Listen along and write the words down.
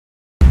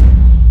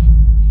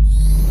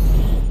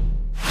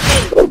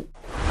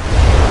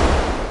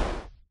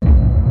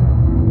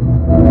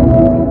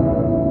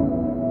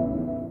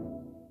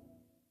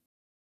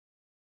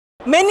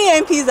Many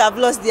MPs have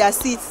lost their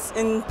seats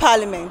in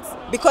Parliament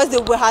because they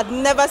had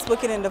never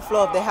spoken in the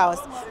floor of the House.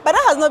 But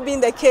that has not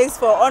been the case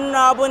for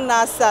Honorable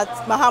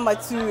Nasat Muhammad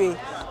Ture,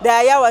 the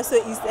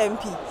Ayawaso East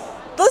MP.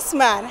 This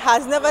man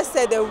has never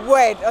said a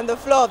word on the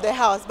floor of the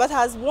House, but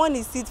has won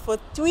his seat for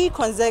 3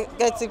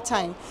 consecutive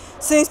times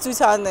since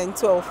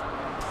 2012.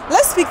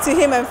 Let's speak to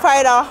him and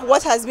find out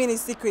what has been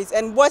his secret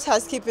and what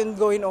has kept him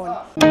going on.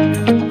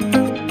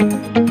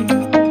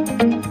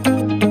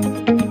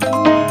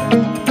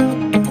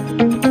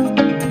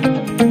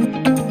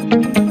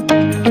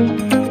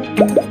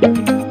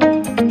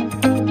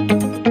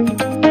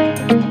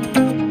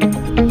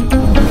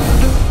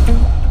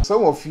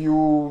 Some of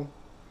you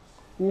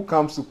who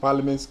comes to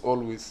parliaments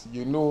always,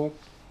 you know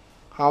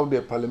how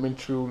the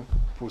parliamentary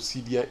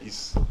procedure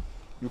is.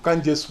 You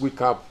can't just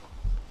wake up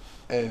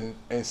and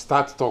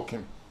start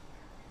talking.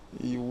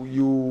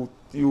 You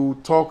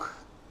talk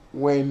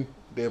when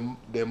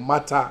the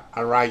matter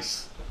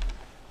arise,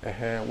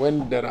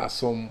 when there are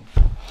some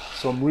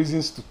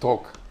reasons to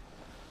talk.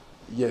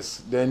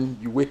 Yes, then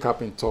you wake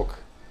up and talk.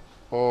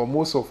 Or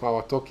most of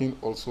our talking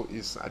also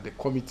is at the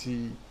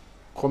committee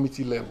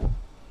level.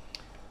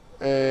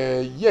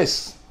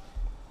 Yes,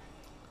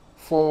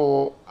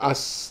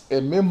 as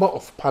a member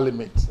of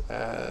parliament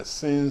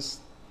since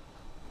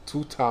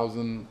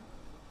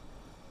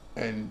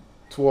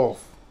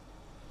 2012,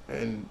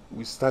 and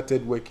we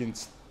started working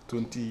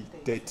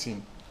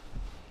 2013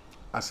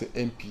 as an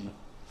MP.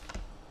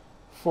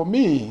 For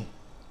me,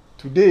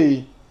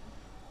 today,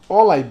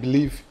 all I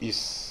believe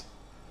is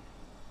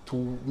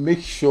to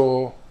make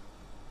sure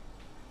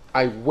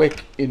I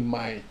work in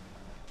my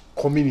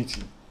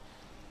community.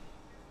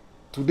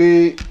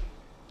 Today,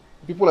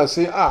 people are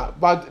saying,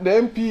 but the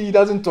MP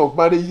doesn't talk,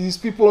 but his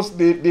people,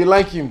 they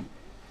like him.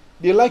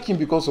 They like him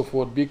because of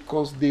what?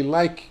 Because they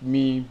like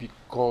me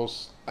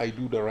because I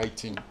do the right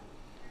thing.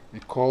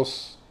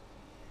 Because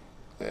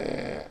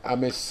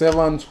I'm a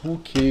servant who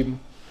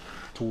came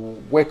to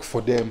work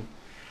for them,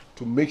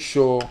 to make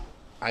sure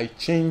I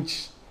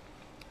change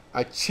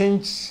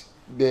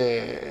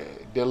the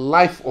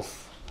life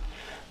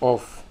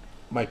of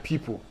my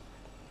people.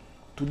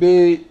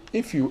 Today,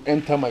 if you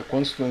enter my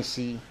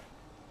constituency,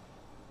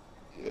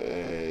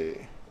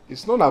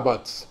 it's not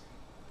about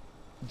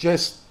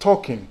just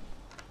talking.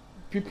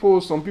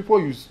 Some people,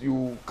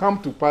 you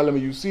come to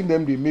parliament, you see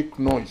them, they make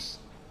noise.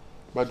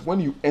 But when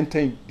you enter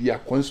in their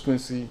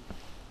constituency,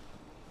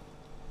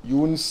 you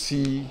won't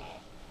see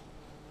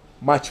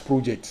much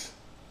projects.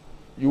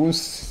 You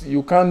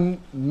can't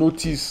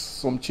notice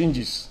some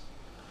changes.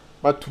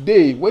 But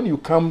today, when you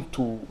come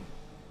to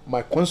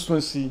my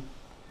constituency,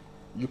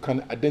 you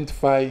can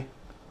identify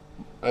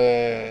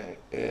the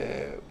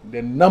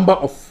number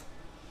of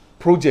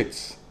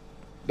projects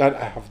that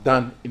I have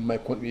done in my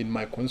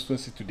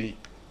constituency today.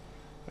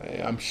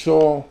 I'm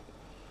sure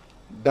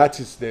that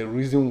is the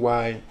reason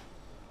why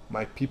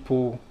my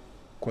people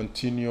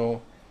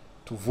continue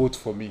to vote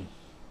for me.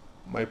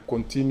 My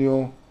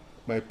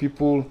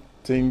people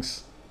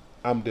thinks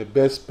I'm the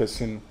best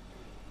person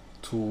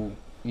to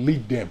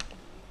lead them.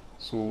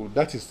 So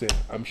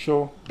I'm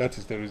sure that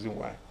is the reason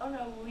why. Oh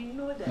no, we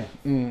know that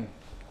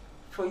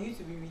for you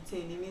to be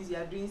retained, it means you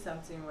are doing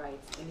something right,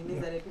 and it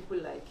means that the people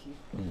like you.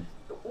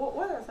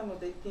 What are some of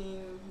the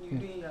things you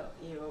do in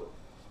your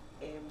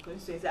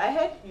constituency? I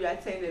heard you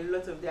attend a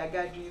lot of their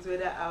gatherings,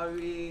 whether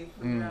RA,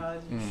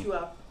 funerals, you show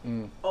up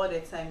all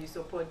the time, you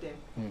support them.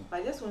 But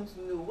I just want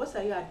to know, what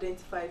are you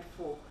identified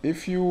for?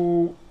 If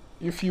you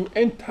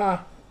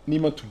enter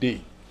Nima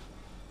today,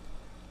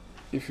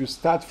 if you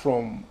start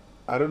from,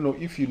 I don't know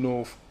if you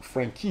know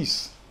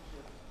Frankies,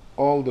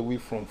 all the way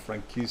from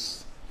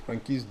Frankies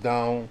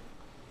down,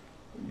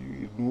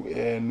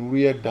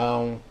 Nuria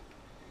down,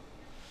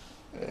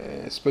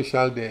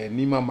 especially the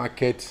Nima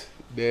market.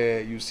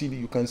 There you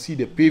can see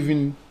the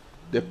paving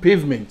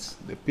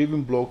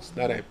blocks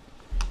that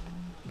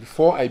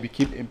before I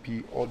became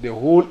MP, or the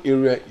whole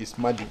area is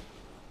muddy.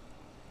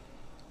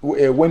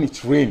 When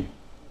it rains,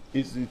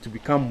 to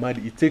become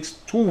muddy. It takes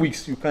 2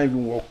 weeks. You can't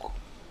even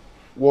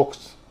walk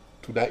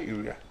to that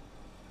area.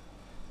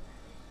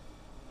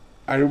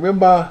 I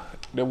remember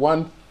the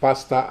one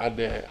pastor at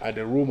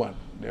the Roman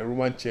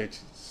church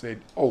said,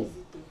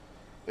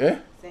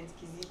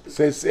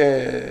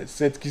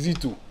 Saint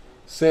Kizito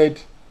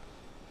said,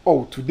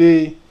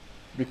 today,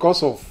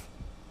 because of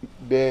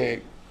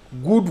the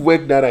good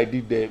work that I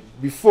did there,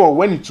 before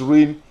when it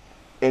rained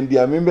and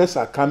their members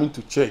are coming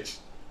to church,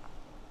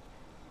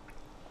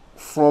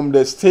 from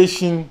the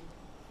station,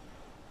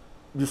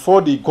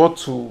 before they got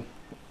to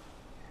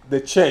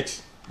the church,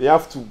 they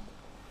have to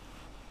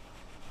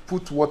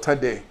put water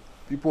there.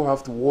 People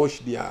have to wash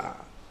their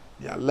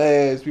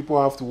legs, people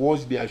have to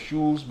wash their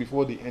shoes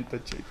before they enter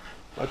church.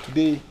 But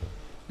today,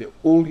 the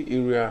whole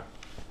area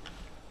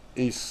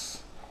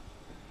is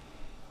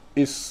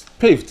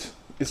paved,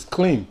 it's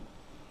clean.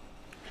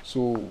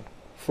 So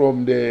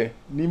from the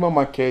Nima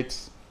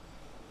market,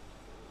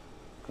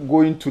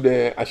 going to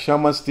the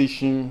Ashama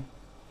station,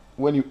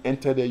 when you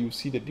enter there, you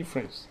see the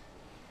difference.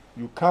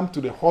 You come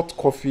to the hot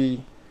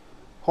coffee,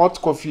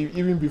 hot coffee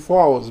even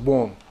before I was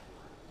born.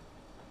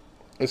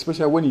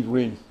 Especially when it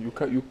rains, you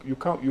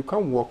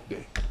can't walk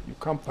there. You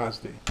can't pass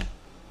there.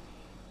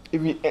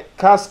 Even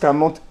cars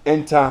cannot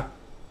enter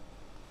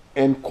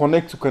and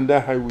connect to Kanda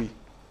Highway.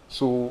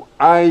 So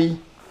I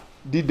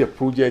did the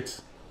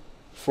project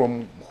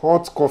from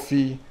hot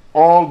coffee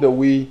all the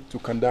way to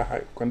Kanda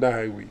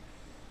Highway.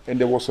 And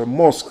there was a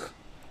mosque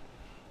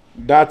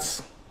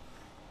that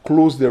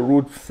closed the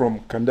road from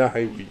Kanda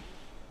Highway.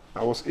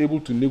 I was able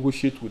to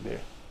negotiate with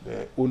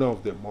the owner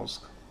of the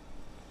mosque.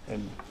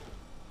 And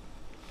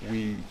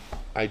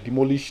I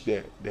demolished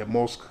the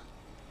mosque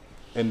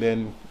and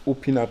then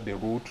opened up the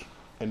road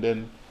and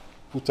then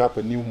put up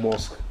a new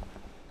mosque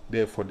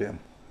there for them.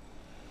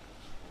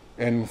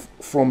 And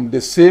from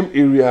the same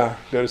area,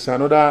 there is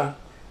another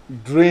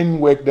drain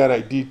work that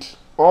I did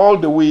all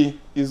the way.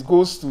 Is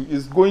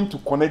going to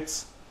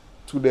connect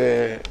to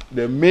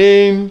the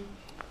main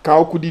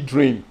Kaukudi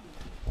drain.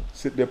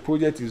 So the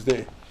project is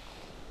there.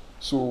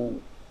 So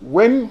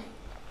when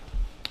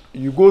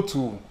you go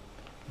to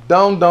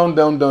downside.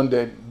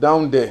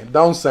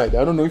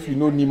 I don't know if you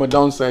know Nima,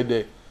 downside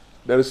there.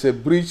 There is a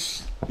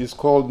bridge. It's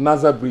called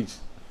Naza Bridge.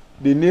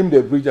 They named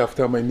the bridge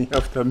after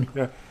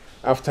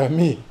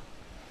me.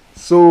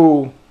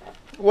 So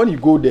when you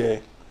go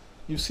there,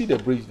 you see the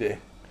bridge there.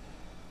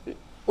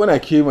 When I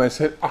came, I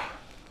said,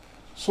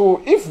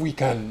 so if we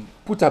can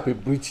put up a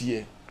bridge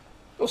here,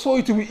 so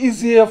it will be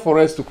easier for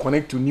us to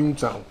connect to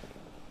Newtown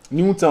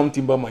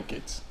Timber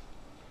Market.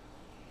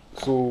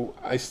 So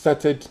I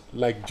started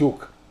like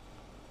joke.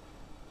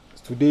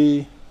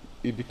 Today,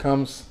 it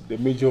becomes the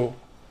major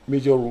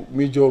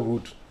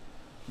road,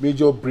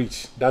 major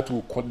bridge that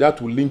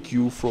will link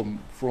you from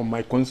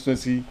my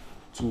constituency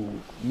to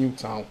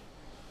Newtown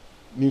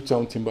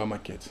Timber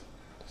Market.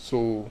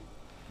 So,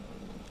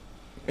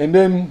 and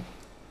then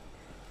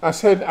I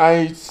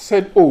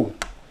said, oh,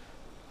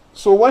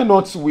 so why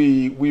not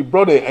we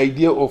brought the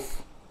idea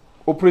of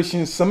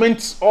Operation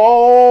Cement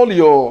all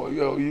your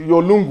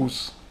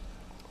lungus,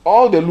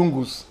 all the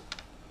lungus.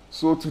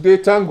 So today,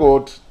 thank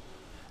God,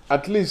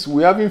 at least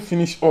we haven't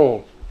finished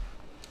all,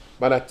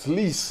 but at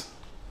least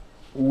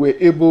we were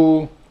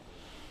able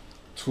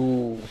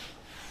to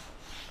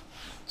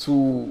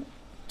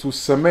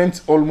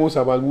cement almost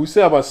about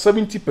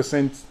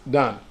 70%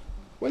 done.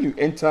 When you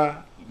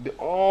enter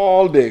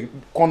all the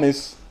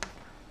corners,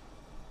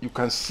 you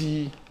can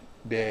see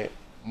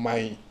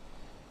my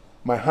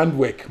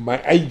handwork,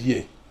 my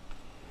idea.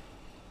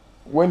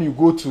 When you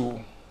go to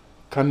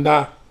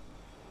Kanda,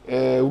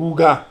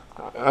 Ruga,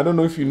 I don't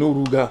know if you know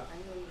Ruga.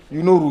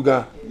 You know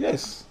Ruga?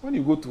 Yes. When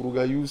you go to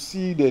Ruga, you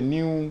see the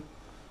new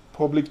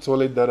public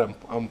toilet that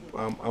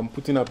I'm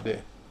putting up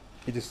there.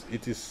 It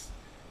is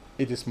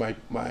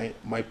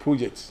my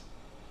project.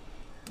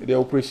 The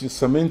Operation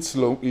Cement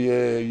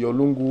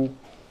Yolungu,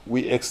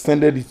 we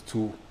extended it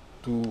to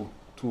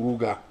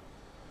Ruga.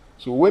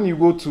 So when you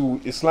go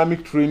to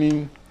Islamic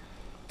Training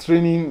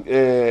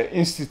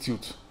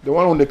Institute, the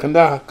one on the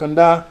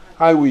Kanda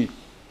Highway,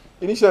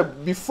 initially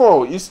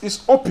before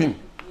it's open.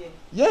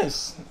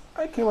 Yes.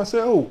 I came and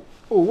said, oh,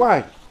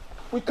 why?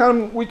 We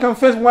can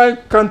fence. Why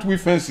can't we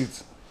fence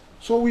it?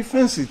 So we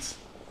fence it.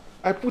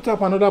 I put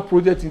up another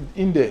project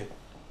in there.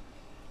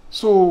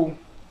 So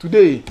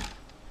today,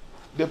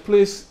 the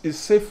place is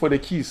safe for the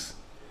kids.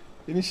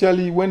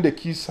 Initially, when the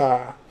kids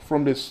are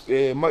from the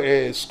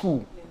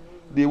school,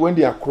 when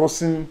they are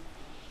crossing,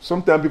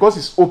 sometimes because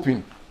it's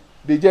open,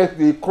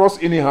 they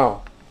cross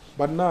anyhow.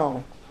 But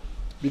now,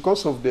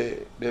 because of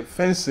the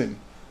fencing,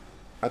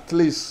 at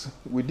least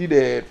we did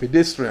a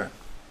pedestrian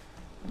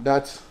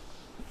that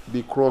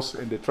they cross,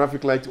 and the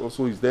traffic light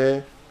also is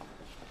there.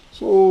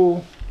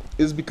 So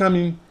it's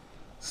becoming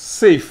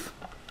safe.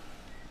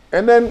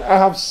 And then I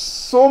have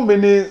so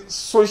many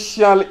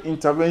social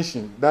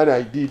interventions that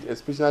I did,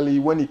 especially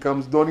when it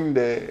comes during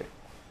the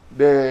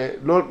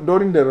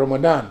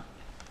Ramadan.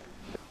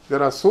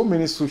 There are so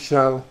many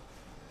social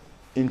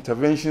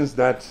interventions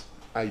that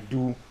I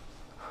do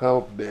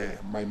help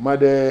my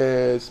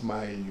mothers,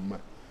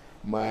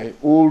 my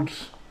old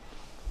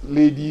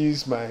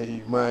ladies,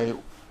 my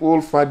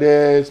old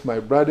fathers, my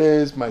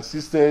brothers, my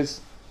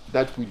sisters,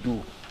 that we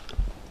do.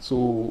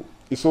 So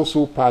it's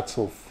also part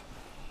of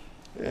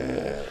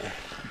the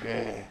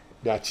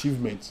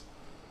achievement.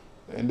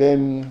 And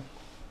then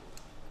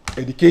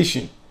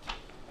education.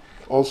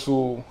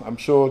 Also, I'm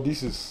sure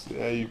this is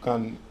you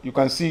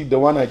can see the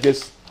one I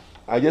just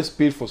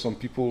paid for some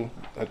people.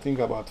 I think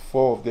about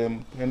 4 of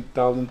them,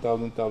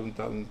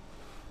 10,000.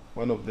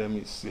 One of them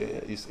is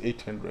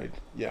 800.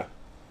 Yeah,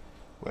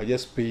 I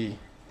just pay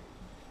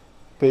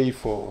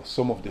for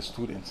some of the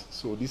students.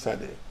 So these are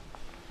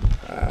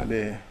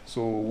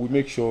so we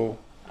make sure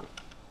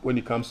when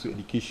it comes to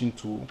education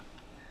too,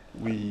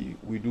 we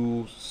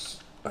do,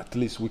 at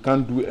least we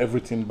can't do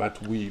everything,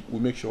 but we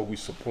make sure we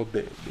support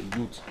the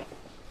youth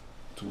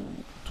to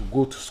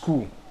go to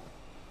school.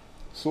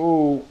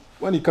 So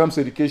when it comes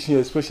to education,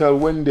 especially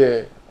when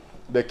the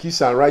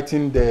kids are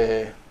writing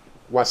the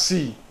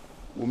WASI,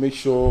 we make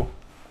sure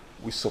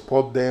we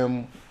support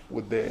them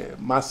with the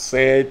math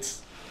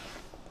sets,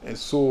 and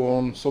so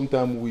on.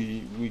 Sometimes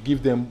we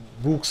give them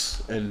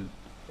books and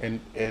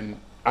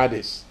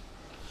others.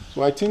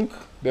 So I think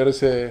there is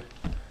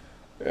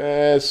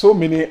so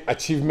many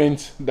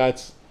achievements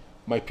that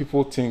my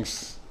people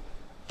thinks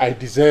I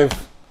deserve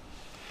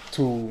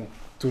to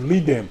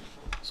lead them.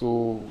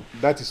 So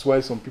that is why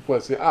some people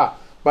say,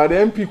 but the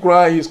MP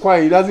cry, he's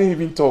quiet, he doesn't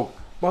even talk.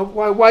 But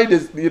why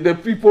does the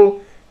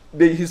people,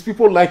 his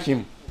people like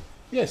him?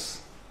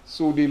 Yes.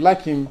 So they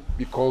like him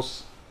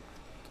because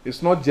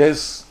it's not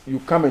just you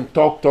come and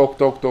talk.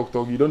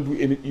 You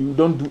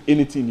don't do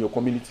anything in your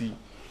community.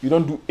 You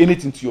don't do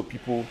anything to your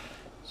people.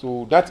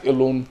 So that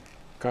alone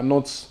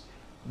cannot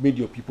make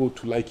your people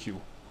to like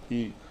you.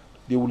 They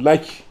will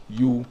like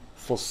you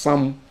for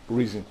some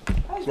reason.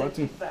 How is that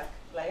feedback?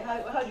 Like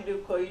how do they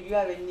call you? Do you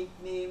have a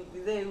nickname?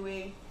 Is there a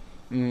way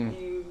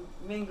you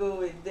mingle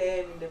with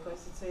them in the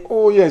constituency?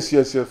 Oh yes.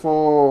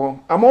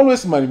 I'm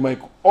always my mic.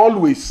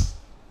 Always.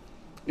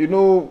 You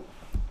know,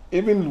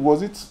 even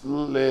was it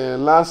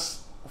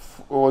last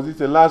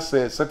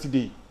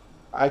Saturday?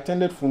 I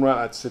attended funeral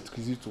at St.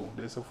 Kizito.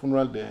 There's a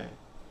funeral there.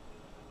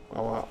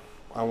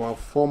 Our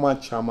former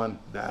chairman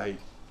died.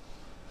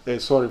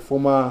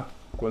 Former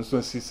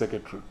constituency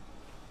secretary.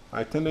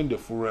 I attended the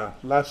funeral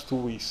last 2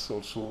 weeks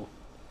also.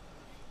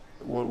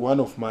 One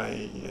of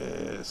my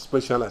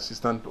special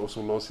assistant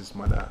also lost his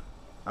mother.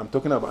 I'm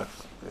talking about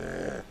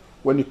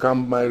when you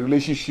come, my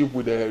relationship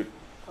with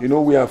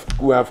we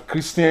have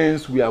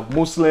Christians, we have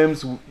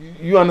Muslims.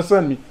 You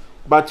understand me?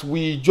 But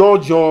we jaw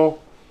to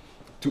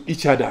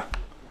each other.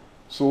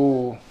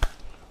 So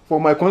for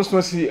my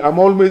constituency,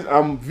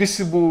 I'm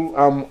visible.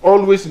 I'm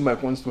always in my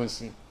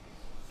constituency.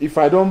 If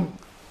I don't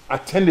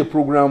attend the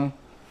program,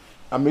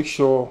 I make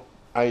sure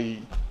I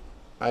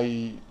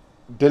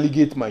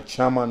delegate my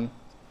chairman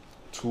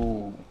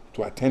to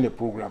attend the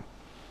program,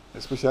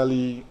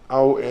 especially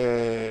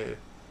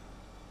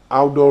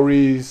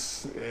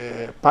outdoors,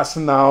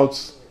 passing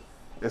out,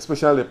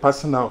 especially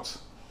passing out.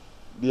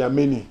 There are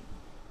many.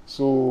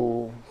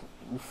 So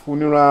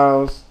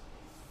funerals,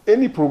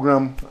 any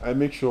program, I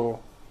make sure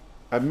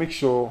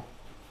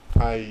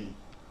I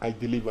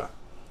deliver.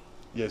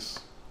 Yes.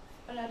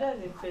 Well,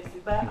 that's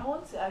impressive. But I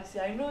want to ask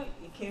you, I know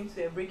it came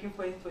to a breaking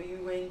point for you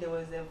when there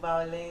was a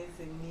violence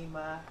in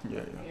Nima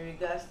in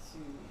regards to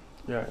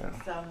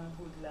some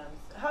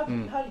hoodlums. How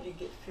did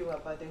you feel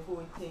about the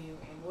whole thing,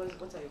 and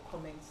what are your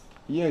comments?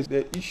 Yes,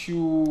 the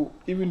issue,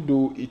 even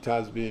though it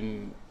has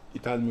been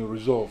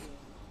resolved,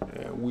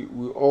 we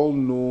all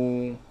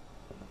know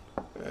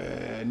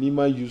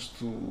Nima used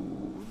to,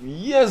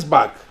 years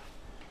back,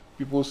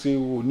 people say,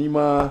 oh,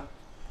 Nima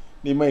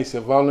is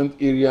a violent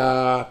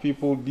area,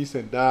 people this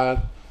and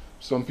that.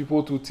 Some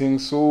people do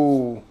things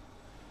so,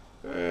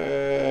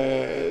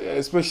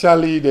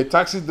 especially the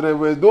taxi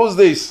drivers, those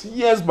days,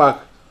 years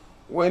back,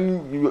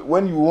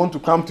 when you want to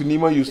come to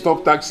Nima, you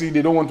stop taxi,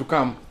 they don't want to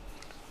come.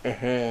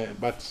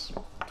 But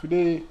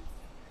today,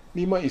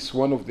 Nima is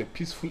one of the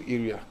peaceful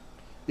area,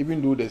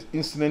 even though the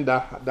incident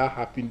that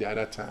happened the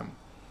other time.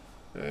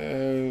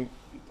 It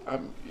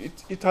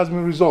has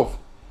been resolved.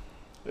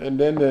 And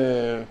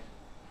then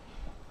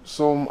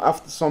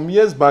some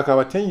years back,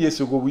 about 10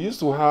 years ago, we used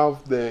to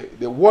have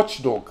the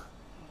watchdog.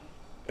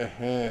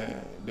 The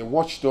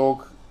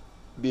watchdog,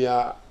 they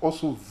are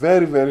also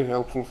very, very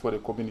helpful for the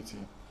community.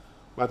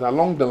 But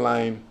along the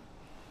line,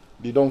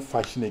 they don't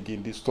function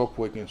again. They stop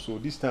working. So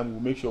this time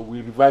we'll make sure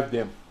we revive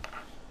them.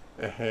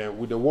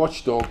 With the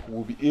watchdog,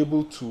 we'll be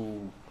able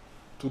to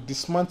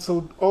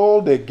dismantle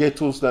all the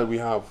ghettos that we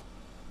have.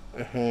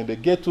 The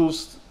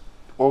ghettos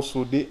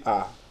also, they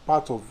are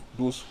part of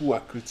those who are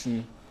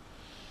creating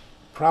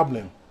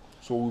problem.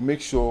 So we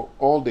make sure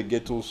all the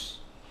ghettos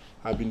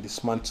have been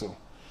dismantled,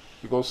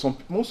 because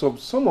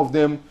some of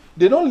them,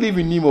 they don't live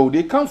in Nima.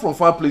 They come from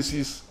far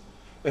places.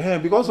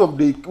 Because of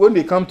when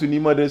they come to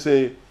Nima, they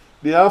say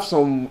they have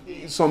some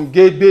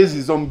gate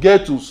bases, some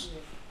ghettos.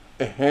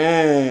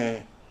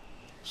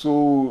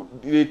 So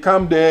they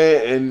come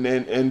there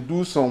and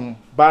do some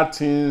bad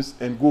things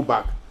and go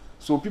back.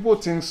 So people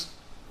think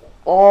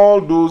all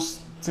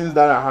those things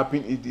that are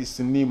happening, it is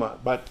in Nima,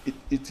 but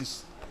it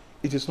is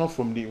not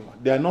from Nima.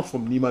 They are not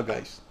from Nima,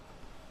 guys.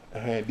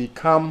 They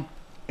come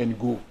and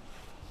go.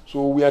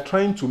 So we are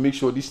trying to make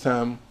sure this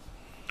time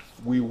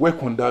we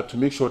work on that to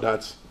make sure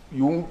that we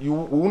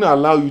won't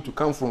allow you to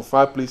come from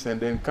far place and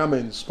then come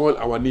and spoil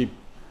our name.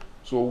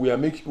 So we are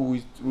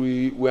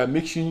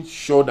making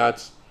sure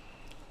that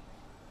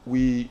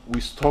we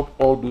stop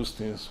all those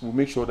things. We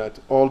make sure that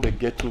all the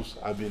ghettos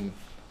have been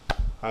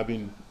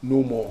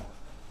no more,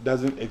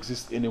 doesn't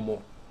exist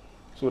anymore,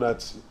 so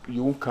that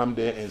you won't come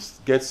there and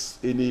get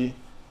any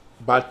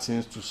bad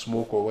things to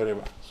smoke or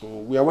whatever. So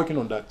we are working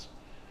on that.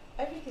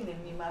 Everything in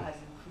Nima has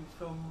improved,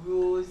 from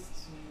roads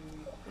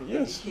to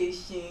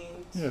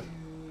education to...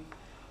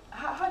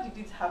 How did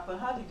it happen?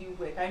 How did it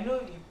work? I know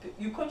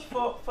you coach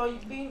for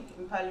being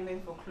in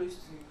parliament for close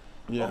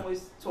to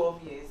almost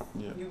 12 years.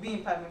 You'll be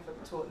in parliament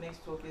for the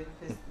next 12 years.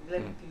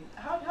 Because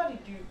how did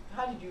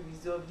you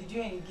resolve? Did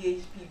you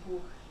engage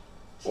people,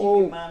 chief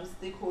imams,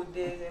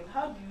 stakeholders, and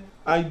how do you?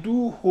 I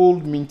do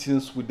hold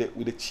meetings with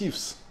the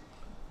chiefs,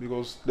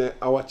 because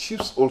our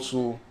chiefs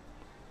also,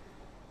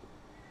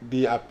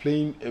 they are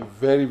playing a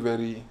very,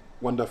 very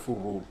wonderful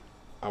role,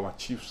 our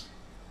chiefs.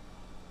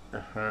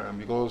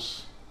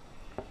 Because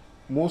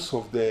most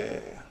of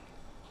the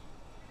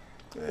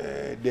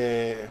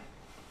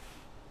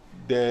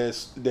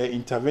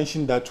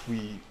intervention that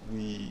we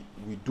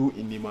do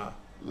in NIMA,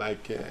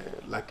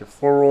 like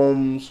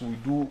forums, we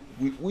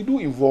do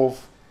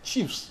involve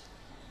chiefs.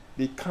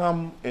 They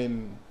come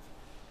and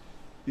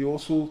they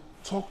also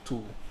talk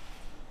to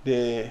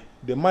the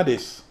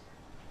mothers,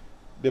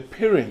 the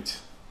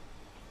parents.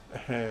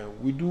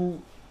 We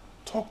do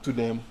talk to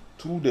them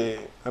through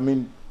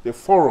the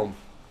forum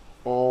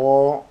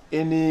or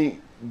any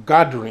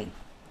gathering.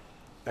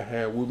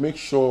 We make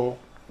sure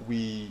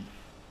we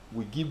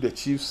give the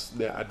chiefs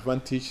the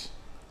advantage,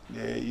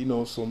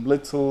 some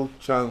little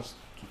chance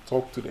to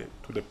talk to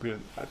the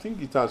parents. I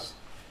think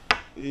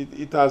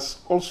it has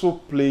also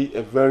played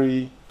a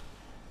very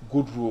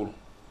good role.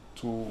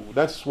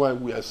 That's why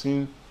we are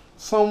seeing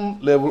some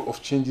level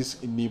of changes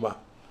in NIMA,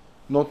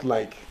 not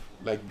like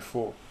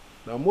before.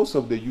 Now most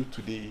of the youth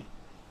today,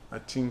 I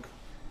think,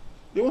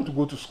 they want to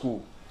go to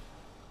school.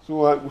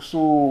 So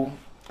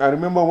I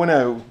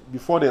remember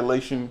before the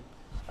election,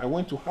 I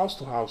went to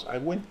house. I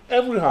went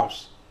every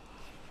house.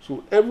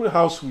 So every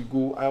house we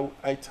go,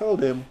 I tell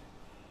them,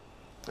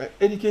 I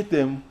educate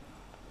them.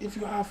 If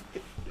you have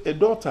a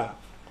daughter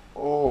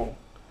or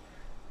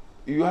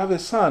you have a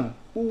son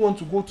who wants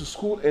to go to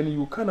school and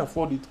you can't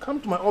afford it,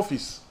 come to my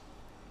office.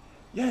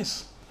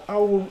 Yes, I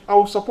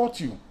will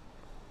support you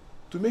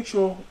to make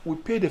sure we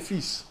pay the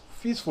fees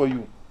for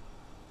you.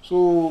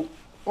 So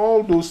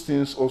all those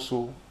things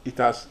also, it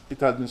has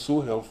been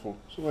so helpful.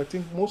 So I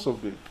think most of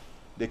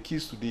the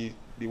kids today,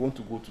 they want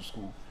to go to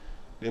school.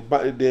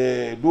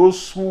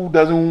 Those who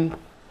doesn't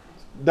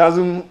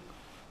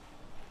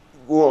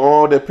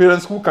or the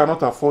parents who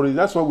cannot afford it,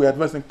 that's why we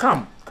advise them,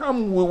 come,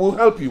 we will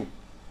help you.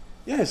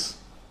 Yes,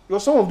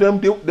 because some of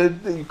them,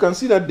 you can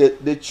see that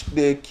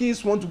the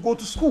kids want to go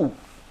to school,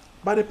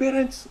 but the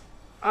parents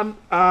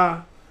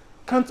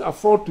can't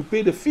afford to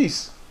pay the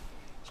fees.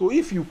 So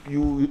if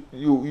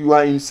you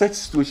are in such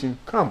situation,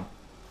 come,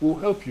 we'll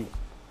help you.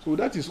 So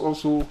that is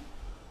also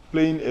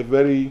playing a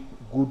very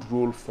good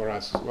role for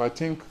us. So I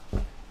think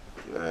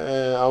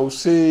I would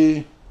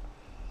say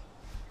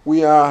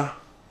we are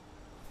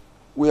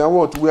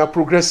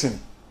progressing.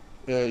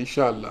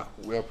 Inshallah,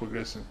 we are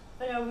progressing.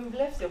 We've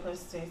left your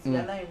constituency. We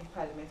are now in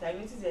Parliament. I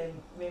noticed a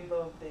member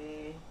of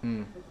the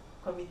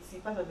committee,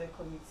 part of the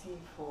committee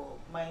for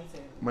mines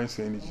and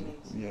energy.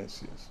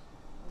 Yes.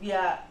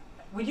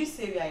 Would you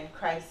say we are in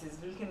crisis?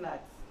 Looking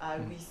at our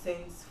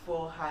recent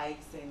 4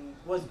 hikes and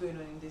what's going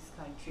on in this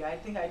country, I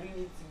think I do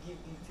need to give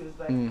details.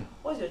 But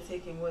what's your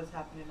take on what's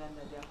happening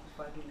under the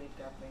Akufo-Addo-led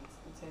government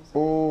in terms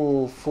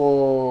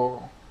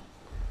of?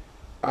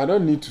 I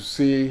don't need to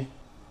say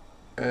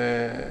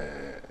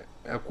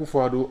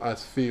Akufo-Addo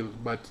has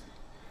failed, but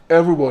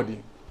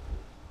everybody,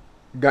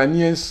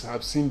 Ghanaians,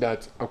 have seen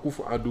that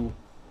Akufo-Addo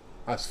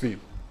has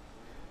failed.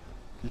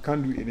 He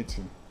can't do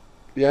anything.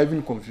 They are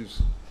even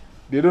confused.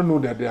 They don't know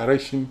the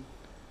direction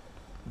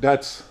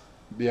that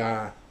they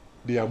are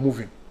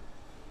moving.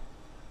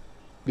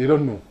 They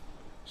don't know.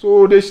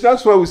 So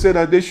that's why we said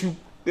that they should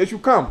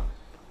come.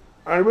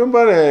 I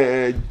remember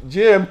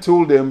JM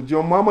told them,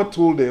 John Mama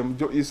told them,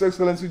 His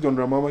Excellency John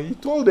Ramama, he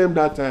told them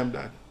that time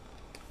that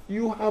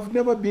you have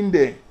never been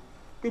there.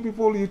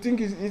 People, you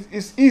think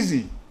it's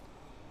easy.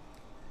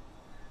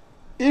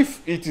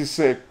 If it is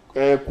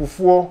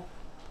Kufuor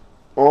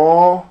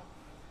or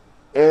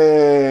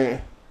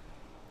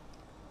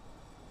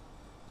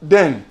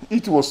then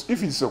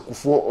if it's a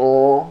Kufuor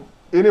or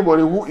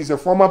anybody who is a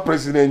former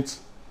president,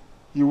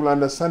 you will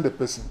understand the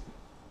person.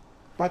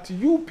 But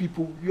you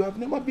people, you have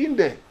never been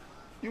there.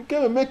 You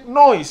came and make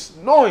noise.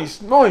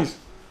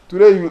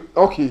 Today you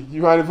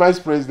are the vice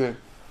president.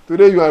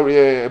 Today you are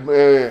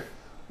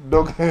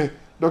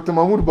Dr.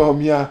 Mahmoud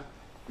Bawumia.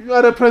 You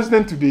are the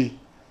president today.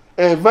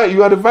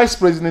 You are the vice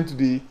president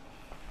today.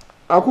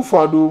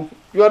 Akufo-Addo,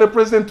 you are the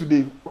president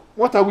today.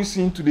 What are we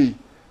seeing today?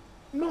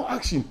 No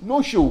action,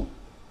 no show.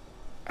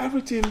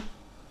 Everything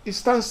is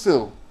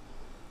standstill.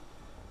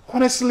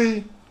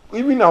 Honestly,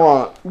 even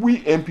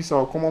we MPs,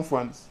 our common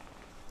funds,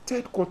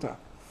 3rd quarter,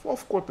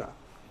 4th quarter.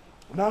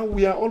 Now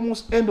we are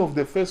almost end of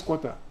the 1st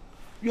quarter.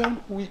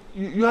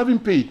 You haven't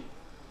paid.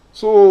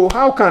 So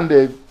how can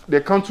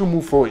the country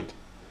move forward?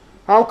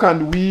 How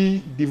can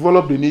we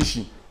develop the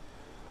nation?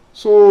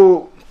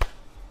 So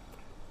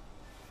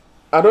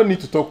I don't need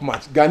to talk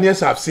much.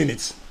 Ghanaians have seen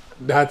it,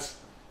 that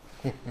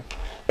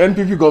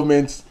NPP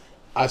government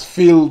has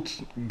failed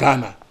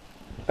Ghana.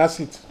 That's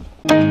it.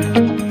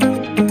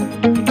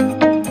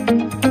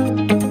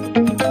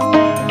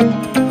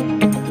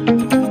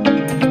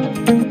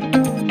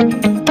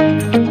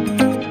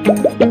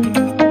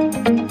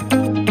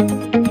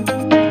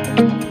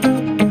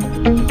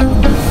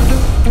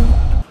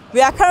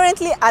 We are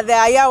currently at the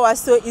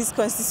Ayawaso East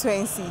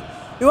constituency.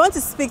 We want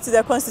to speak to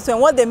the constituent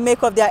what they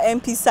make of their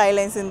MP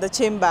silence in the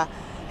chamber.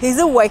 Is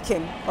he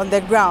working on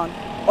the ground,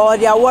 or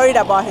they are worried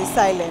about his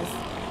silence?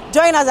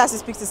 Join us as we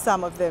speak to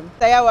some of them.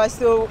 Tayawa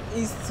still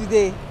is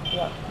today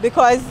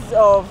because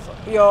of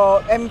your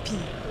MP.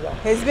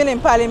 He's been in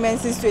Parliament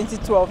since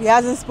 2012. He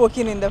hasn't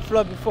spoken in the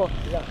floor before.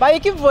 But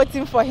you keep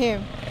voting for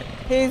him.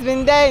 He's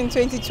been there in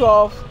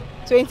 2012,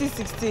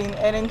 2016,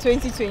 and in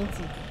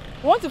 2020.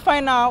 We want to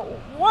find out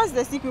what's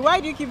the secret.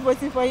 Why do you keep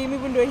voting for him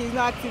even though he's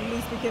not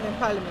actively speaking in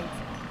Parliament?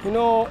 You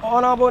know,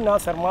 Honorable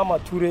Nasser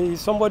Mohammed Toure is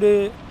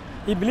somebody,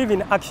 he believes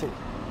in action.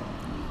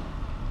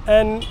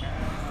 And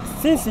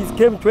since he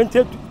came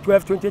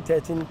 2012,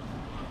 2013,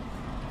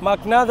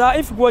 McNaza,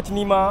 if you go to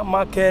Nima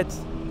Market,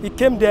 he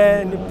came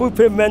there and he put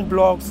pavement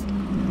blocks.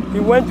 He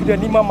went to the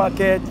Nima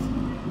Market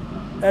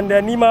and the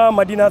Nima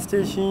Medina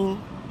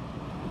Station,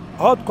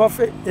 hot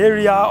coffee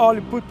area, all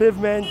he put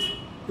pavement.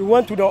 He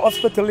went to the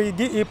hospital,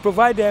 he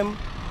provide them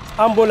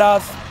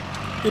ambulance,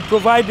 he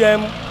provide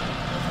them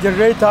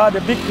generator,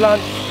 the big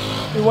plant.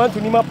 He went to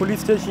Nima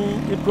police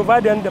station, he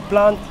provide them the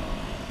plant.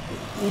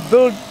 He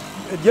built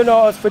a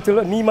general hospital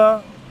in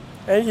Nima.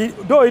 And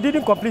though he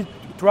didn't complete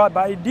throughout,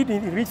 but he did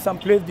reach some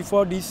place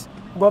before this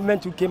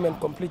government who came and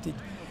completed.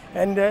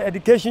 And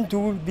education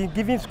to be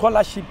giving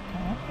scholarship,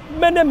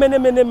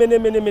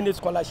 many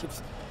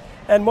scholarships.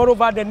 And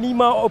moreover, the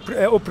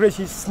Nima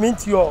operations,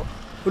 Smintio,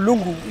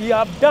 Lungu, he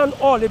have done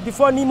all.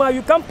 Before Nima,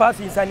 you can't pass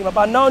inside Nima.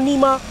 But now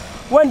Nima,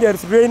 when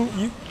there's rain,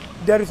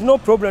 there is no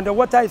problem. The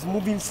water is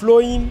moving,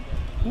 flowing,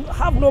 you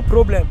have no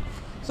problem.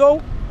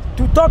 So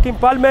to talk in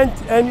Parliament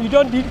and you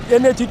don't need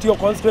anything to your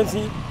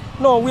constituency,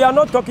 no, we are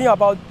not talking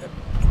about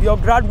your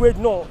graduate,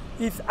 no,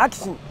 it's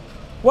action.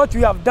 What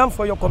we have done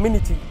for your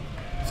community.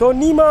 So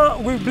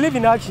Nima, we believe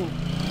in action.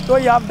 So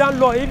you have done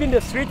law, even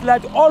the street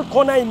light, all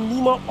corner in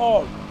Nima,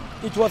 all.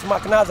 It was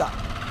McNaza.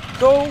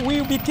 So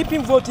we'll be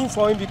keeping voting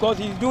for him because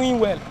he's doing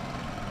well.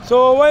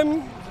 So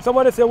when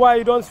somebody say why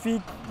you don't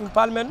speak in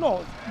Parliament,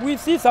 no. We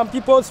see some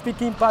people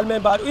speaking in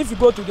Parliament, but if you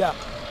go to their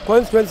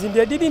constituency,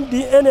 they didn't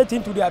do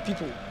anything to their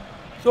people.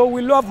 So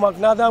we love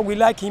McNaza, we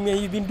like him, and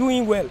he's been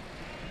doing well.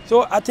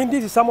 So I think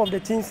this is some of the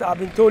things I've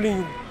been telling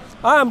you.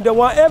 I am the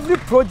one, every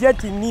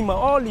project in Nima,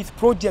 all his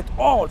projects,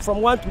 all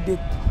from 1 to 8.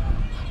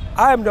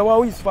 I am the one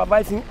who is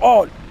supervising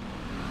all.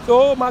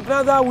 So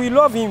McNaza, we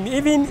love him.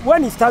 Even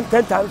when he stands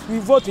 10 times, we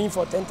vote him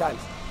for 10 times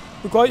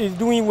because he's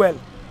doing well.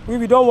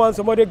 We don't want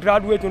somebody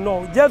graduate to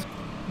know. Just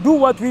do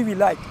what we will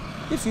like.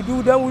 If you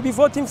do, then we'll be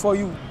voting for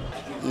you.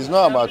 It's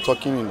not about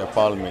talking in the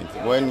Parliament.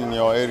 When in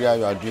your area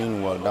you are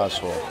doing well, that's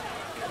all.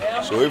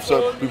 So if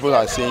people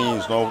are saying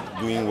he's not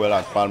doing well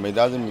at Parliament, it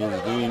doesn't mean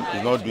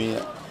he's not doing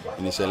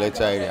in his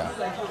electoral area.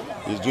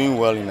 He's doing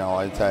well in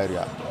our electoral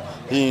area.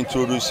 He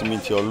introduced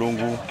Minti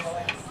Olungu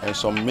and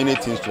some many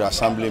things to the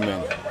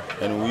assemblymen,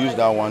 and we use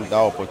that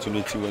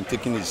opportunity when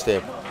taking his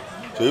step.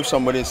 So if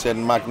somebody said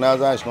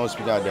McNaza is not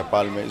speaking at the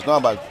Parliament, it's not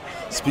about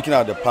speaking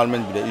at the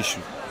Parliament with the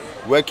issue.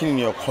 Working in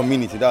your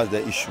community, that's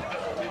the issue.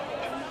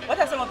 What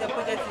are some of the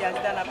projects he has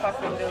done apart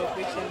from the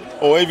operation?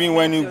 Or even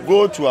when you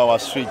go to our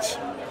streets,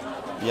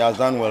 he has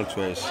done well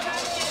to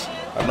us.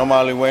 And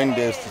normally when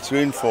there's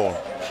rainfall,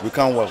 we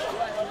can't work.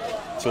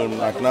 So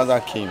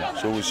McNaza came,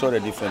 so we saw the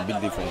difference,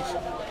 big difference.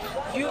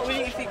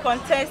 If he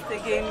contests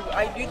again,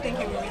 do you think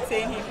he will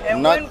retain him?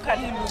 And when can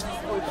he lose his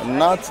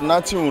vote?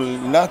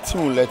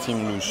 Nothing will let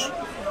him lose.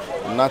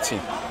 Nothing.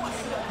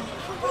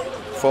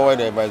 Forward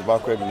advice,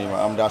 backward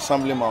Nima. I'm the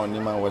assemblyman on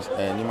Nima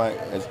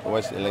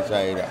West electoral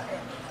area.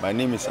 My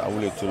name is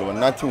Awule Tolo.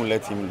 Nothing will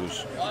let him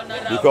lose.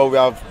 Because we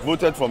have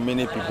voted for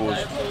many people,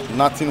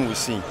 nothing we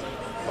see.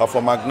 But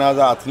for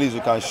McNaza, at least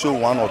we can show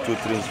 1 or 2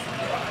 things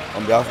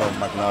on behalf of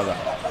McNaza.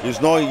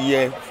 He's not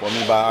here for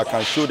me, but I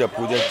can show the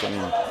project to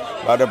him.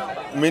 But the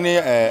many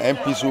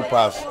MPs who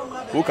pass,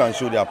 who can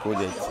show their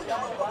project.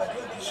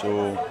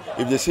 So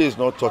if they say he's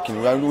not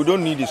talking, we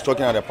don't need his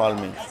talking at the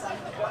Parliament.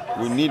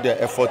 We need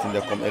the effort in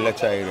the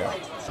electoral area.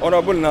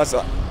 Honorable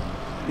Nasser,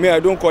 me, I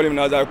don't call him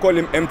Nasser, I call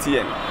him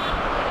MTN.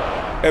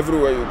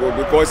 Everywhere you go,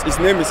 because his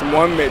name is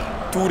Mohammed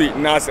Toure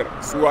Nasser.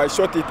 So I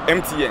short it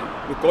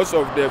MTN because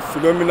of the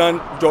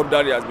phenomenal job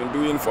that he has been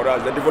doing for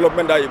us, the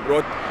development that he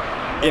brought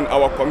in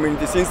our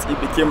community since he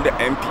became the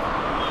MP.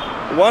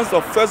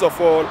 First of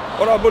all,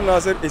 Honorable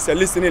Nasser is a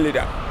listening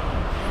leader.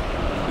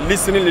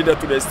 Listening leader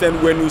to the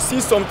extent when you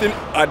see something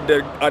at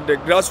the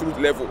grassroots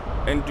level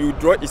and you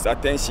draw his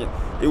attention,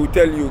 he will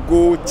tell you,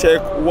 go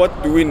check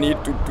what do we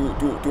need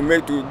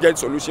to get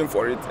solution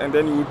for it, and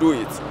then you will do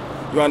it.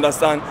 You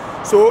understand?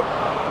 So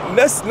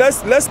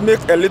let's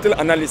make a little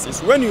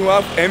analysis. When you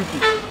have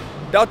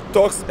MP that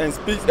talks and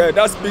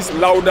speaks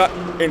louder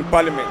in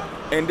Parliament,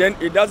 and then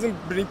it doesn't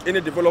bring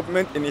any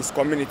development in his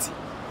community,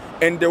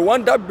 and the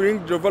one that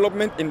brings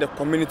development in the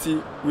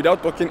community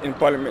without talking in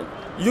Parliament,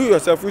 you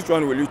yourself, which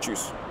one will you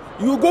choose?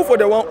 You go for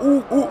the one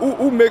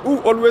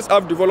who always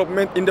have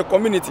development in the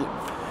community.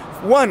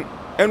 One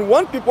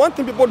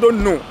thing people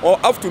don't know or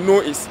have to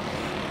know is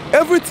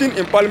everything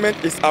in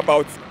Parliament is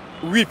about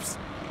whips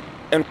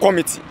and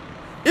committee.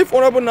 If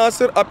Honorable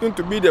Nasser happened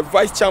to be the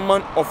Vice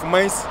Chairman of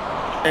Mines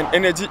and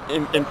Energy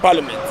in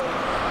Parliament,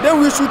 then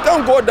we should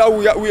thank God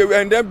that we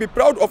and then be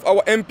proud of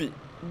our MP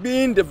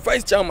being the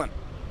vice chairman.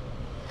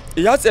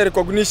 He has a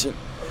recognition.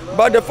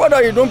 But the fact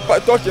that you don't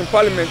talk in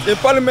parliament,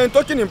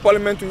 talking in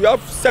parliament, we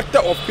have sector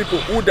of people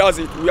who does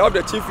it. We have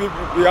the chief whip,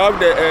 we have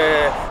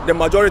the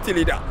majority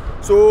leader.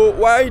 So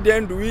why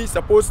then do we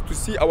supposed to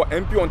see our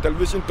MP on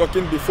television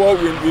talking before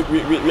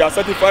we are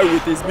certified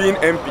with his being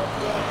MP?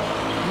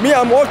 Me,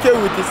 I'm okay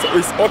with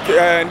it's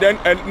okay,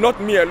 and not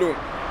me alone.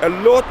 A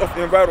lot of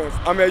environs.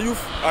 I'm a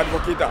youth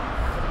advocate.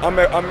 I'm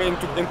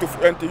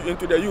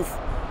into the youth.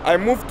 I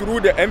moved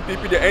through the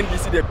MPP, the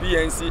NDC, the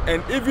PNC,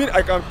 and even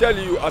I can tell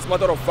you, as a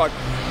matter of fact,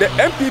 the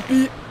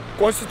MPP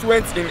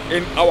constituents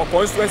in our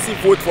constituency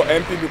vote for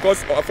MP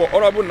because for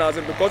Honorable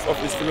Nasir because of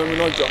his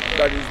phenomenal job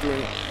that he's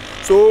doing.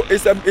 So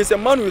it's a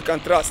man we can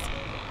trust.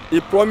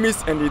 He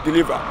promised and he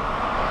deliver.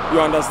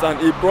 You understand?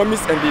 He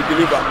promised and he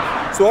deliver.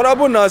 So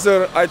Honorable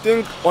Nasir, I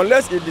think,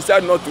 unless he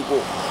decide not to go,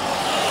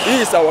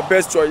 he is our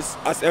best choice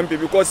as MP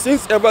because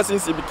ever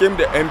since he became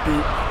the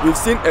MP, we've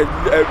seen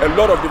a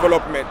lot of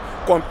development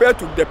compared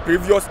to the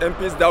previous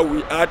MPs that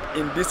we had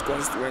in this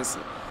constituency.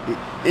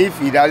 If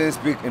he doesn't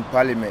speak in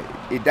parliament,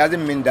 it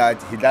doesn't mean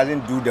that he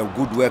doesn't do the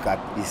good work at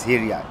his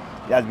area.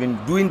 He has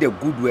been doing the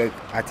good work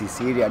at his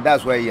area.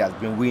 That's why he has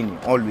been winning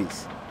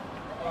always.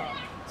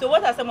 So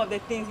what are some of the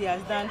things he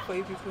has done for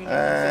you people in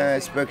the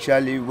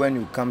especially when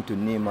you come to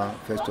Nima,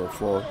 first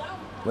of all,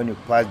 when you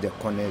pass the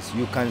corners,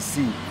 you can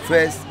see,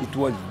 first it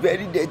was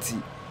very dirty.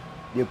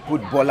 They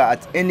put bola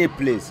at any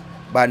place.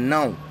 But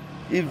now,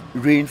 if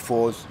rain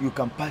falls, you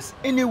can pass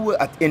anywhere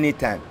at any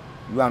time.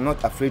 You are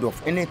not afraid of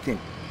anything.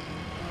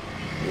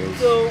 Yes.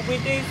 So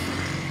with this,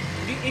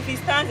 if he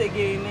stands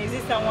again, is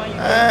this someone you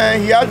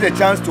he has a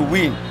chance to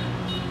win.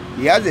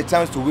 He has a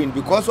chance to win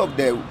because of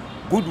the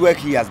good work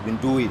he has been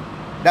doing.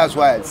 That's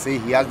why I say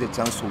he has the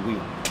chance to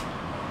win.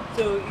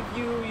 So if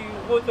you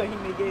vote for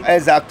him again?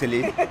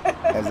 Exactly.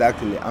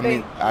 Exactly. I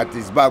mean, at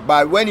his back.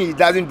 But when he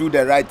doesn't do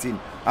the right thing,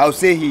 I'll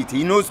say it.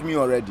 He knows me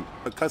already.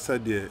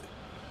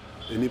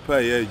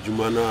 Nipa ye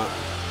adwuma na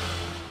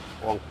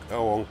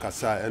on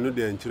kasa eno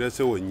de nkyere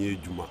se wonye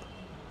adwuma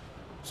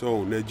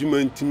so na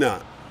adwuma ntina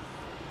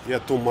ye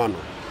to ma no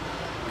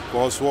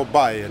because wo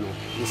bae no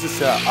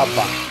nsese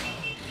aba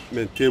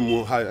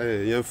mentemu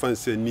ye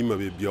fanse nima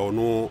bebia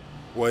ono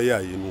wo ya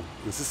yi no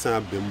nsese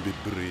abem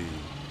bebre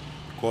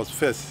because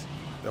first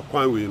the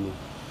kwan we no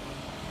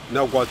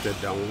na water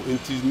down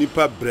nti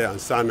nipa bre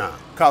ansana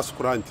cars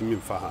kura ntimi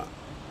mfa ha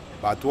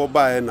but wo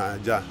bae na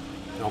aja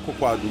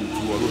akokwa adum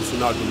ti woro so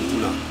na adum ti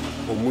na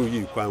omu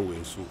yi kwan we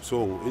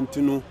so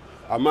ntinu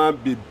ama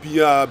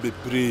bebia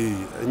bebre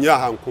enya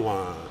hanko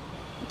ha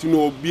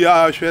ntinu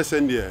obia hwe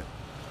sende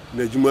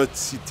na juma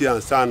city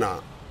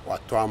ansana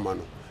wato ama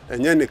no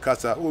enye ne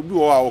kasa obi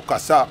wo a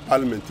okasa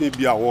parliament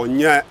bia wo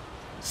nya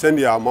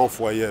sende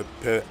amanfo ye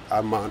pe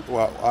ama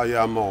wa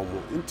ya ama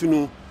omo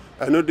ntinu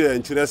eno de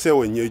enkyere se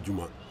wonye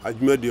adwuma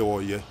adwuma de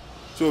wo ye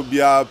so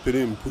bia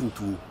pere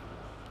mpuntu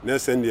na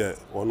sende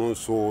wono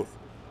so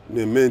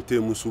ne mente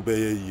musu be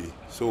ye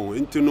so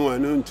ntino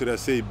anu ntire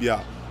sei bia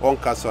on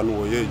kasa no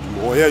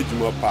wo ye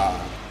adwuma pa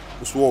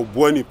so wo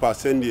boani pa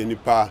sende ni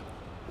pa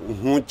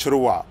hu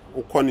kyerwa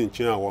ukoni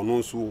nchen a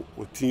wono so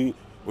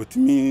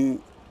otimi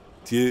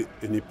tie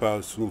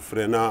enipa su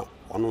frena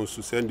wono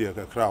so sende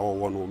kakra wo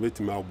wono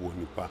metimi abo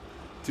nipa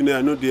tino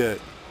anu de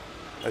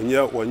enye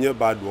wonye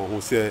bad wo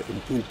hu se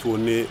mpunto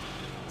ne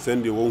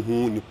sende wo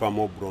hu nipa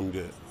mo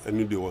bronde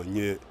anu de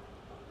wonye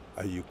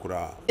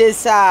ayikura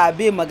esa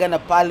be magana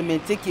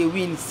parliament take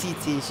win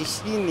seat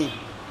shishini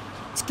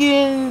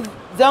cikin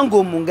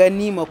zango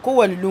mungani ma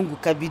kowani lungu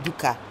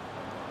kabiduka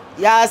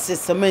ya se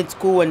cement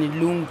kowani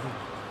lungu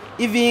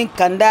even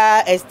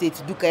Kanda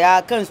estate duka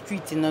ya kan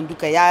street nan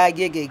duka ya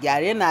gege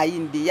gyare na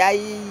yin da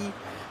yayi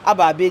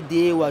ababe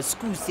da wa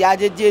schools ya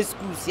je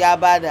schools ya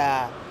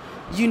bada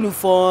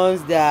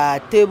uniforms da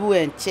table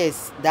and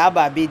chairs da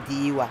ababe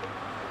da wa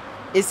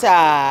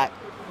isa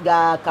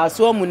ga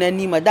kasuwar mu na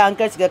Nima da an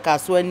ka shiga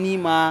kasuwar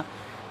Nima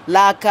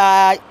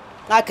laka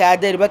aka ya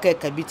dare baka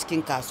ka bi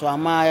cikin kasuwa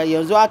amma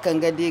yanzu akan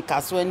ga dai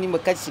kasuwar Nima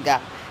ka shiga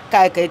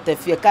kai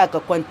tafiya ka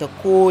kwanta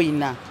ko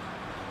ina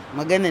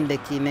maganan da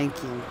kenan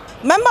kenan.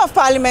 Member of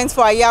Parliament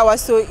for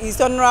Ayawaso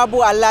is Honorable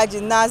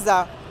Alhaji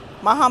Nasir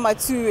Muhammad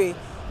Ture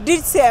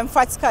did say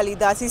emphatically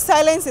that his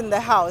silence in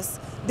the House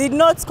did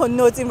not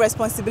connote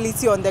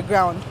irresponsibility on the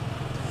ground.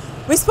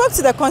 We spoke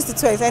to the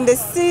constituents and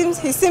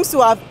he seems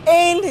to have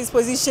earned his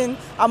position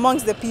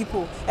amongst the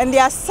people and they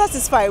are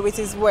satisfied with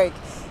his work.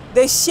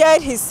 They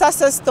shared his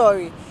success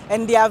story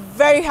and they are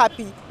very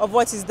happy of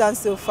what he's done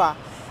so far.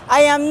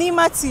 I am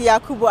Nimatu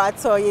Yakubu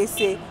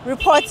Atoyese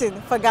reporting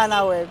for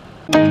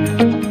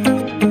GhanaWeb.